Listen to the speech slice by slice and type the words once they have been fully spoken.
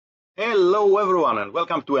Hello everyone and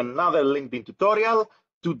welcome to another LinkedIn tutorial.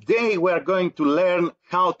 Today we are going to learn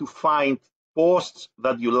how to find posts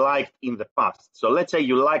that you liked in the past. So let's say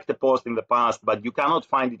you liked a post in the past but you cannot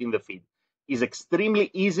find it in the feed. It's extremely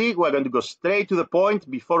easy. We're going to go straight to the point.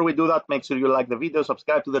 Before we do that, make sure you like the video,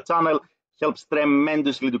 subscribe to the channel. Helps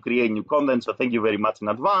tremendously to create new content, so thank you very much in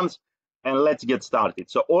advance. And let's get started.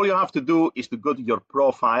 So all you have to do is to go to your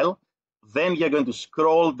profile. Then you're going to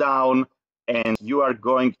scroll down and you are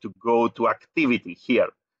going to go to activity here.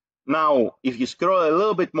 Now, if you scroll a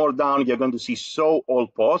little bit more down, you're going to see show all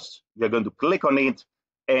posts. You're going to click on it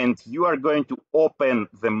and you are going to open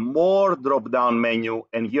the more drop-down menu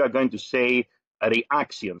and you are going to say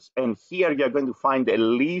reactions. And here you're going to find a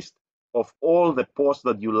list of all the posts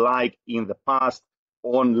that you like in the past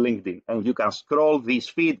on LinkedIn. And you can scroll this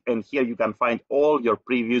feed and here you can find all your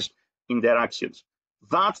previous interactions.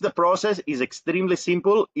 That's the process. Is extremely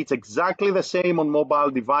simple. It's exactly the same on mobile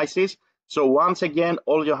devices. So once again,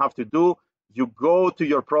 all you have to do, you go to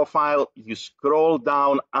your profile, you scroll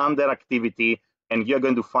down under activity, and you're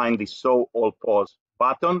going to find the show all posts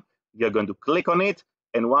button. You're going to click on it.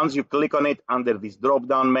 And once you click on it under this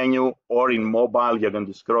drop-down menu or in mobile, you're going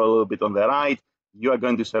to scroll a little bit on the right. You are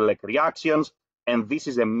going to select reactions. And this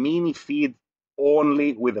is a mini feed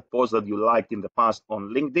only with the posts that you liked in the past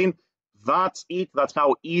on LinkedIn. That's it. That's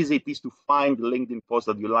how easy it is to find LinkedIn posts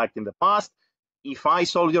that you liked in the past. If I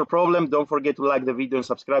solved your problem, don't forget to like the video and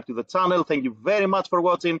subscribe to the channel. Thank you very much for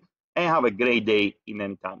watching and have a great day in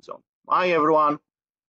any time zone. Bye, everyone.